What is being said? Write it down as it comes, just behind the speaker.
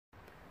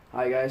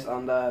Hi guys,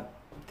 and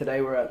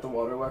today we're at the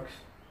Waterworks.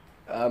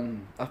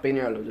 I've been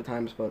here loads of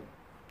times, but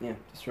yeah,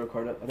 just to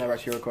record it. I've never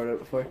actually recorded it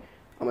before.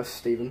 I'm with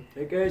Stephen.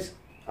 Hey guys.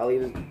 I'll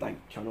leave his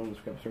channel in the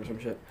description or some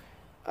shit.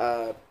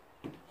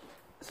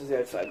 This is the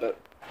outside bit.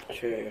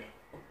 Show you.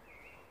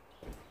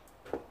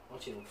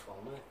 What's your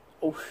phone now?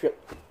 Oh shit!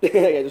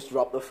 I just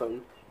dropped the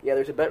phone. Yeah,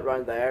 there's a bit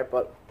round there,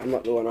 but I'm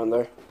not going around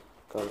there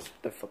because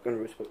the fucking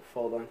roof's about to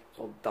fall down. It's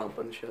all damp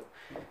and shit.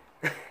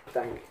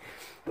 Dang.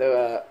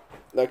 So,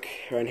 look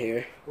around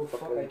here. Oh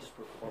fuck! I just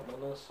put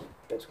on this.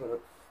 It's gonna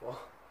fall.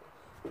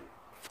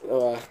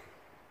 So,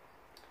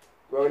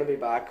 we're gonna be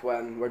back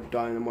when we're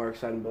down a more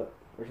exciting bit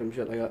or some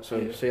shit like that. So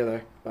yeah. See you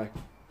there. Bye.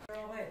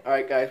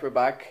 Alright guys, we're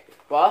back.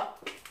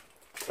 What?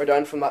 We're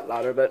down from that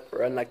ladder bit.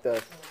 We're in like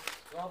the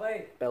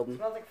Robbie, building. it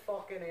smells like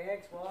fucking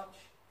eggs. Watch.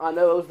 I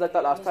know, it was like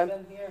that last time.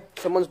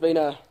 Someone's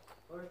been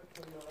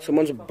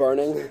someone's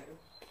burning.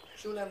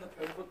 Show them the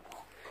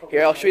pool.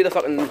 Here, I'll show you the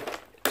fucking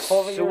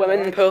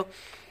swimming pool.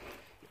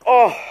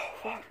 Oh,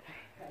 fuck.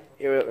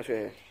 Here, look, let's show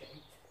you.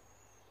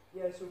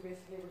 Yeah, so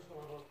basically we're just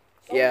going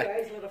to yeah. Some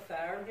guys lit a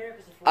fire in here.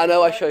 I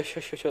know, I show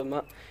them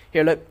that.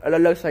 Here, look,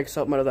 it looks like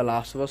something out of The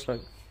Last of Us,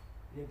 like.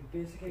 Yeah, but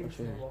basically we're just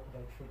going to walk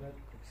about for that,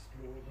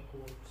 explore the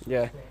whole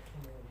yeah.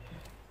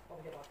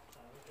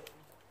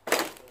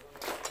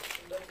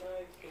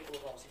 People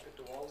have obviously put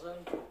the walls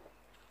in.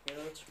 You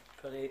know, it's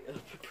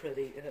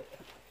pretty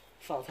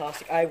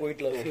fantastic. I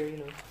would live here, you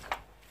know.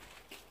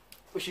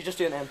 We should just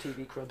do an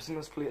MTV Cribs in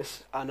this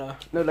place. I know.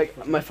 No,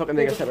 like, my fucking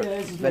thing is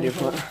separate video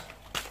from it.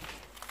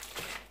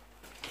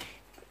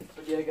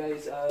 But yeah,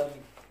 guys, I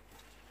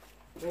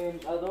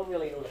mean, I don't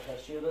really know the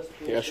history of this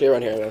place. Here, I'll show you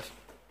around here, guys.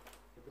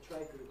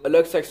 It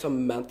looks like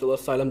some mental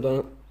asylum,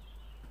 doesn't it?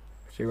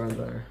 See around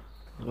there.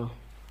 Oh.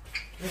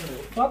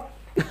 Fuck.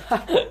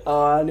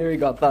 Oh, I nearly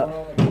got that.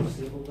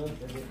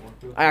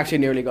 I actually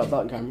nearly got that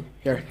on camera.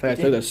 Here, look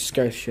at this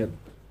scary shit.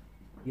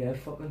 Yeah,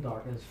 fucking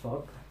dark as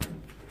fuck.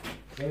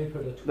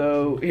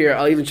 Though, here,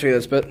 I'll even show you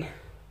this bit.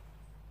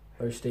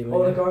 Where's Stephen?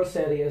 Oh, the guard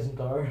said he isn't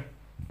there.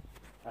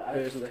 Who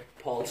isn't there?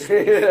 Paul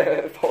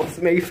Smith. Paul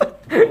Smith.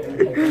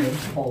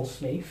 Paul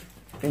Smith.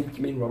 I think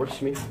you mean Robert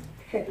Smith.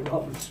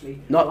 Robert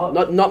Smith.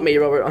 Not me,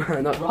 Robert.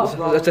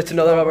 That's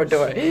another Robert.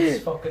 Do it.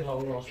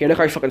 Here, look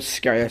how fucking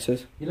scary this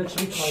is. You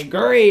literally can't.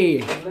 Scary.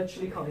 You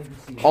literally can't even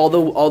see.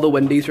 All the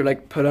windies are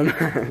like put on.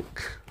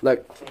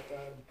 Like.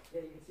 Yeah,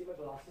 you can see my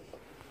glasses.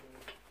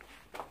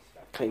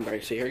 Can't even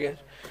barely see her again.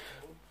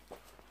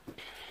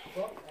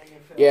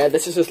 Yeah,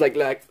 this is just like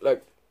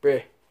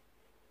bruh.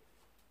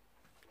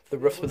 The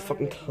roof's been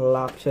fucking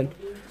collapsing.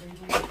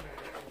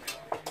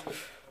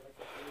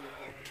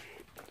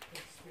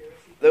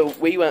 Though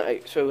we went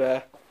out,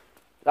 so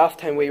last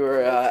time we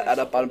were at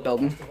a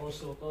building.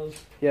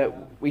 Yeah,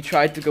 we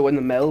tried to go in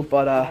the mill,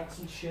 but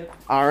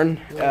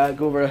Aaron,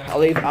 go over. I'll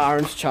leave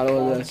Aaron's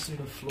channel in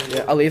the.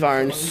 Yeah, I'll leave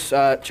Aaron's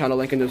channel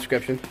link in the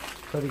description.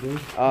 Pretty good.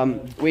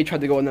 We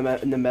tried to go in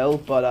the mill,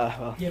 but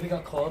well. Yeah, we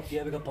got caught.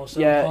 Yeah, we got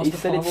busted. Yeah, he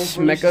said he'd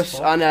smick us,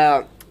 and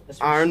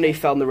Aaron, he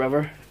fell in the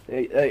river.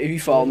 If you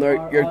fall in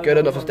there, you're good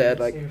enough as dead.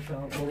 Like.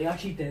 Well, they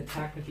actually did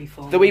technically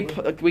fall. The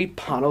wee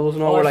panels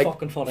and all were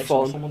like falling.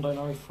 Someone down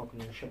there, I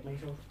fucking shit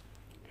myself.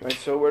 Right,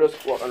 so we're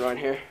just walking around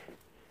here.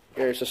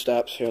 Here's the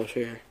steps. Here, I'll show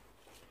you.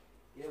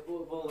 Yeah,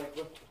 well,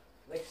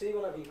 like, see,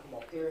 whenever you come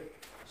up here,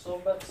 some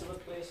bits of the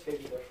place feel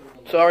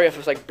different. Sorry if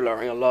it's like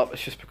blurring a lot.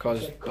 It's just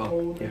because yeah,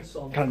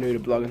 kind of new to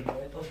vlogging.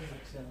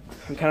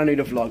 I'm kind of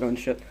new to vlogging and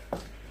shit.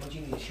 What do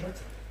you need,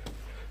 shit?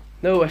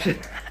 No, I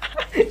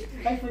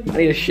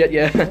need a shit.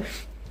 Yeah.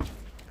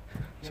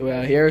 So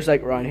here's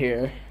like around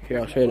here. Here,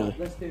 I'll show you now.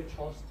 Let's do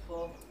trust bit.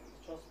 No,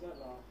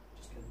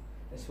 just kidding.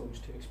 This one's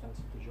too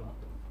expensive to drop.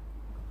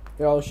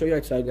 Here, I'll show you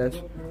outside,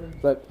 guys.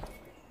 Look.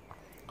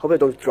 Hope I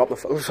don't drop my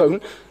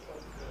phone.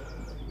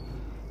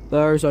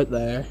 There's out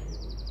there.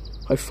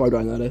 How far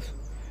down that is.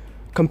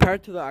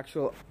 Compared to the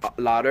actual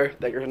ladder,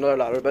 like there's another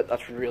ladder, but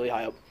that's really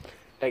high up.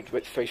 Like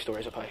about 3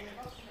 stories up high.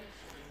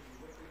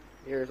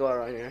 Here's all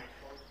around here.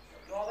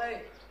 Robbie,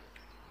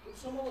 put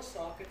some of the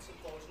sockets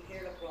and clothes in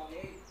here look wrong,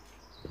 eh?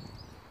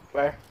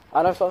 Where?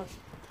 I know some.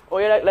 Oh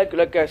yeah,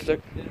 look guys,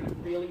 look.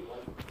 Really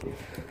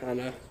white. I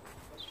know.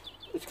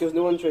 It's because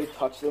no one's really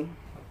touched them.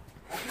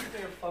 I think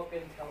they're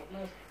fucking counting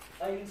us.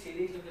 I can see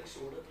these look like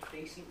sort of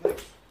decent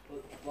mix,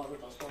 but water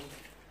dust on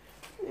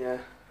them. Yeah.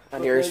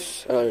 And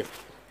here's door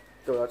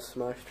that's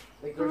smashed.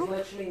 Like there's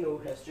literally no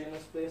history in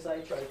this place.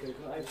 I tried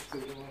Googling, I just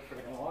Googled it for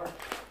an hour.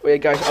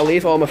 Wait guys, I'll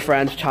leave all my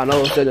friends'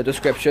 channels in the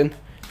description.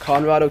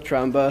 Conrad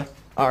O'Tramba,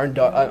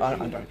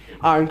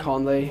 Aaron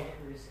Conley,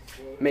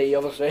 me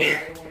obviously,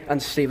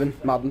 and Stephen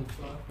Madden,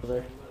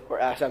 or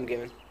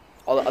smgaming.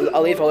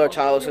 I'll leave all their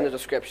channels in the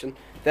description.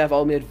 They have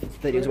all made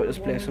videos about this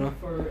place, you know.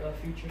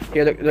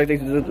 Yeah, like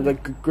the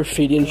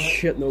graffiti and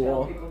shit in the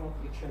wall.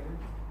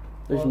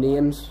 There's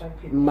names.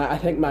 I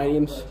think my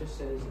name's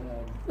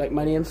like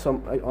my name's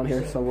on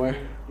here somewhere.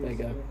 There you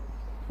go.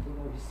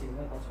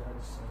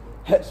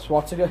 Hit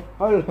Swastika.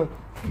 Oh,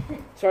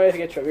 sorry if I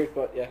get triggered,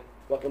 but yeah,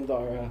 welcome to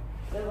our yeah.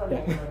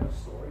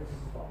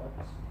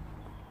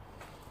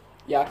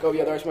 Jacob,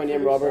 yeah, there's my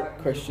name, Robert,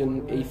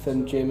 Christian,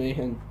 Ethan, Jamie,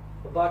 and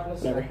We're back in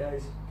a Never. sec,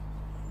 guys.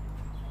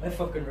 My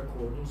fucking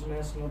recording's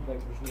messing up, like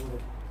there's no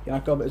way.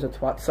 Jacob is a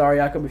twat. Sorry,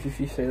 Jacob, if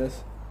you see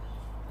this.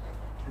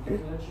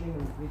 There's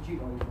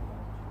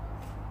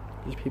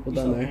people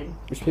down there.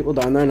 There's people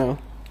down there now.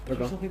 They're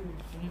gone.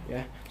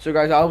 Yeah. So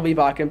guys, I'll be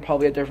back in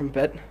probably a different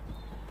bit.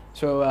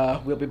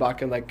 So we'll be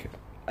back in like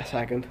a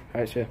second.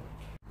 Alright, so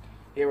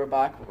here we're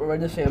back. We're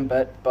in the same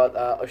bit, but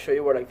I'll show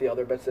you where like the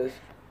other bits is.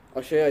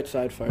 I'll show you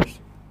outside first.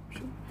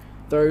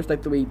 There's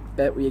like the wee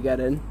bit where you get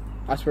in.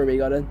 That's where we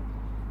got in.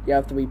 You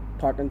have the wee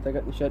parking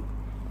ticket and shit.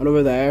 And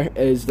over there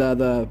is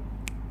the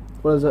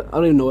what is it? I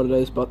don't even know what it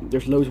is, but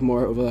there's loads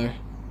more over there.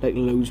 Like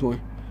loads more.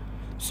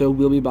 So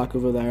we'll be back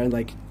over there in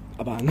like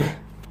a bang.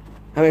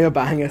 I mean a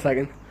bang in a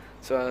second.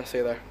 So see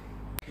you there.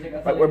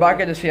 Right, we're back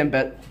at the same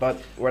bit,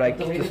 but we're like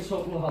just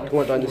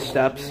going down the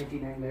steps.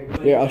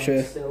 Here, I'll show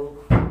you.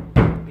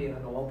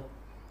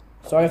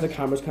 Sorry if the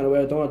camera's kind of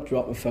weird. I don't want to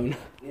drop my phone.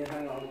 Yeah,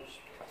 hang on.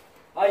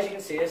 As you can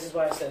see, this is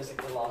why it says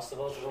like The Last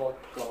of Us. There's all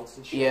like clouds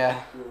and shit.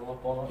 Yeah.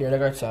 Up on it. Here,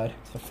 look outside.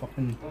 It's a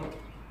fucking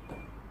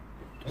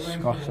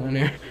disgusting in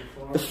here.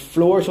 The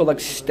floor's all like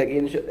sticky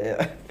and shit.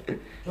 Yeah. Do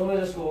you want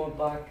to just go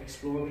back,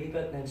 explore a wee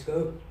bit, and then just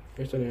go?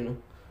 Here's down here now.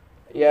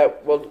 Yeah,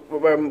 well,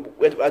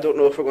 I don't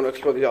know if we're going to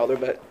explore the other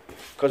bit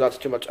because that's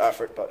too much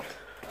effort. But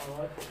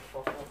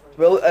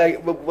we'll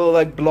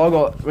like vlog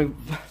all.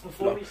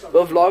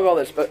 We'll vlog all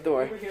this, but don't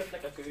worry. We were here for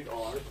like a good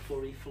hour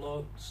before we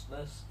vlogged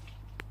this.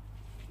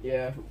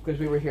 Yeah, because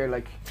we were here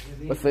like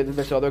with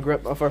this other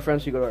group of our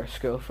friends who go to our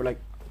school for like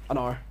an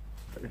hour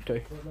or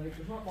two.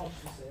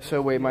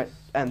 So we might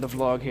end the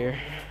vlog here.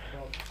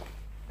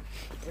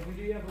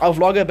 I'll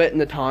vlog a bit in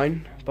the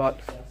town, but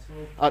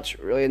that's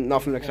really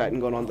nothing exciting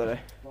going on today.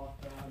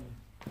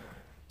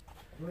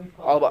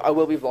 I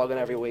will be vlogging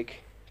every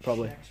week,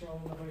 probably.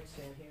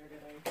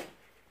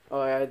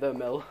 Oh yeah, the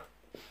mill.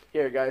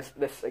 Here guys,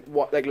 this like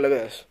what? Like look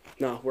at this.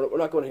 No, we're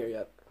not going here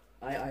yet.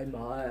 I've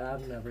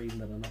never even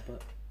been in it,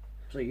 but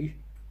so you.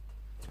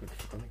 Jesus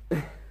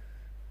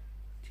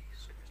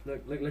Christ!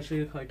 Look,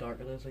 literally look how dark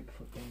it is. Like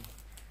fucking.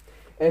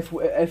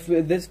 If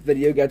this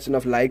video gets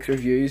enough likes or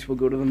views, we'll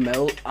go to the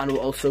mill and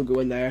we'll also go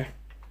in there.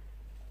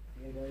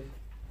 Yeah, guys.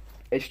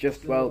 It's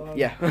just well,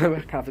 yeah, we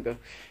have to go.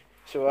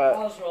 So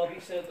as Robbie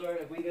said there,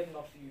 if we get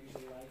enough views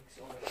and likes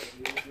on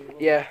the video,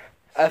 yeah,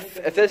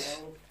 if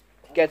this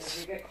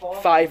gets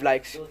 5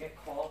 likes, we'll get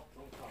caught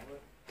on camera.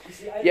 You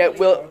see, yeah,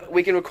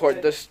 we can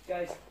record this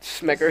guys,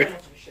 smicker. so much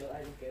of shit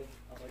I don't give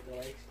about the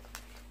likes.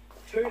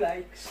 2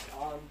 likes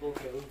and we'll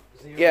go.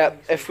 0 Yeah,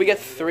 likes, if we get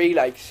 3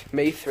 likes,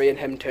 me 3 and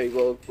him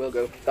 2, we'll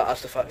go.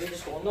 That's the we fact.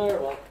 just going there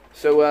or what?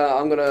 So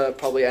I'm gonna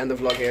probably end the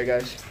vlog here,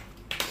 guys.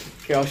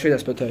 Here, I'll show you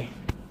this bit too.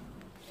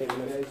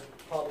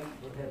 Probably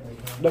we'll hit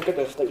like Look at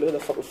this, like look at the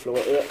fucking floor.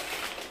 Look at it.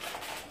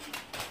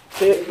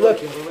 See, look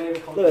at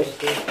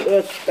this. Look at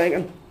this,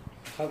 stinking.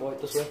 Can't go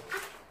out this way.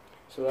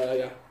 So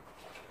yeah.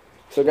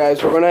 So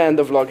guys, we're gonna end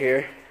the vlog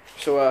here.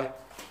 So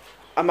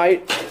I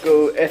might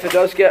go if it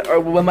does get, or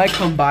we might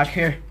come back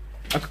here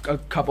a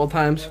couple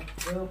times.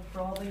 We'll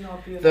probably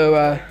not be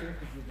Though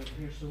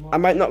here so much. I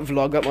might not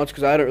vlog that much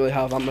because I don't really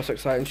have that much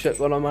exciting shit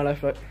going on in my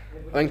life. Like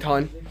I'm in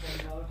town.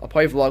 I'll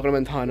probably vlog when I'm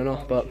in town and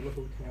all, but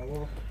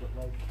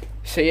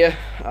see ya.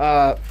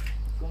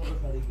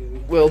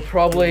 We'll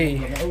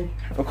probably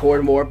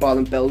record more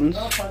abandoned buildings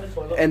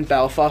in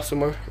Belfast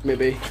somewhere,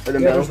 maybe in the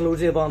middle. There's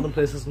loads of abandoned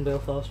places in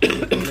Belfast.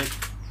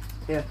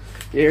 Yeah,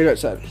 you're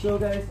outside. So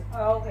guys,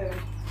 I'll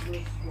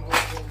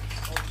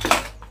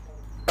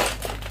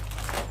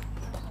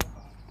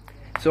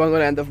So I'm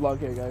gonna end the vlog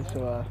here, guys.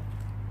 So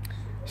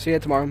see you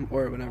tomorrow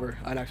or whenever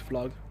I next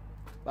vlog.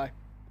 Bye.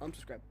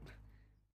 Unsubscribe.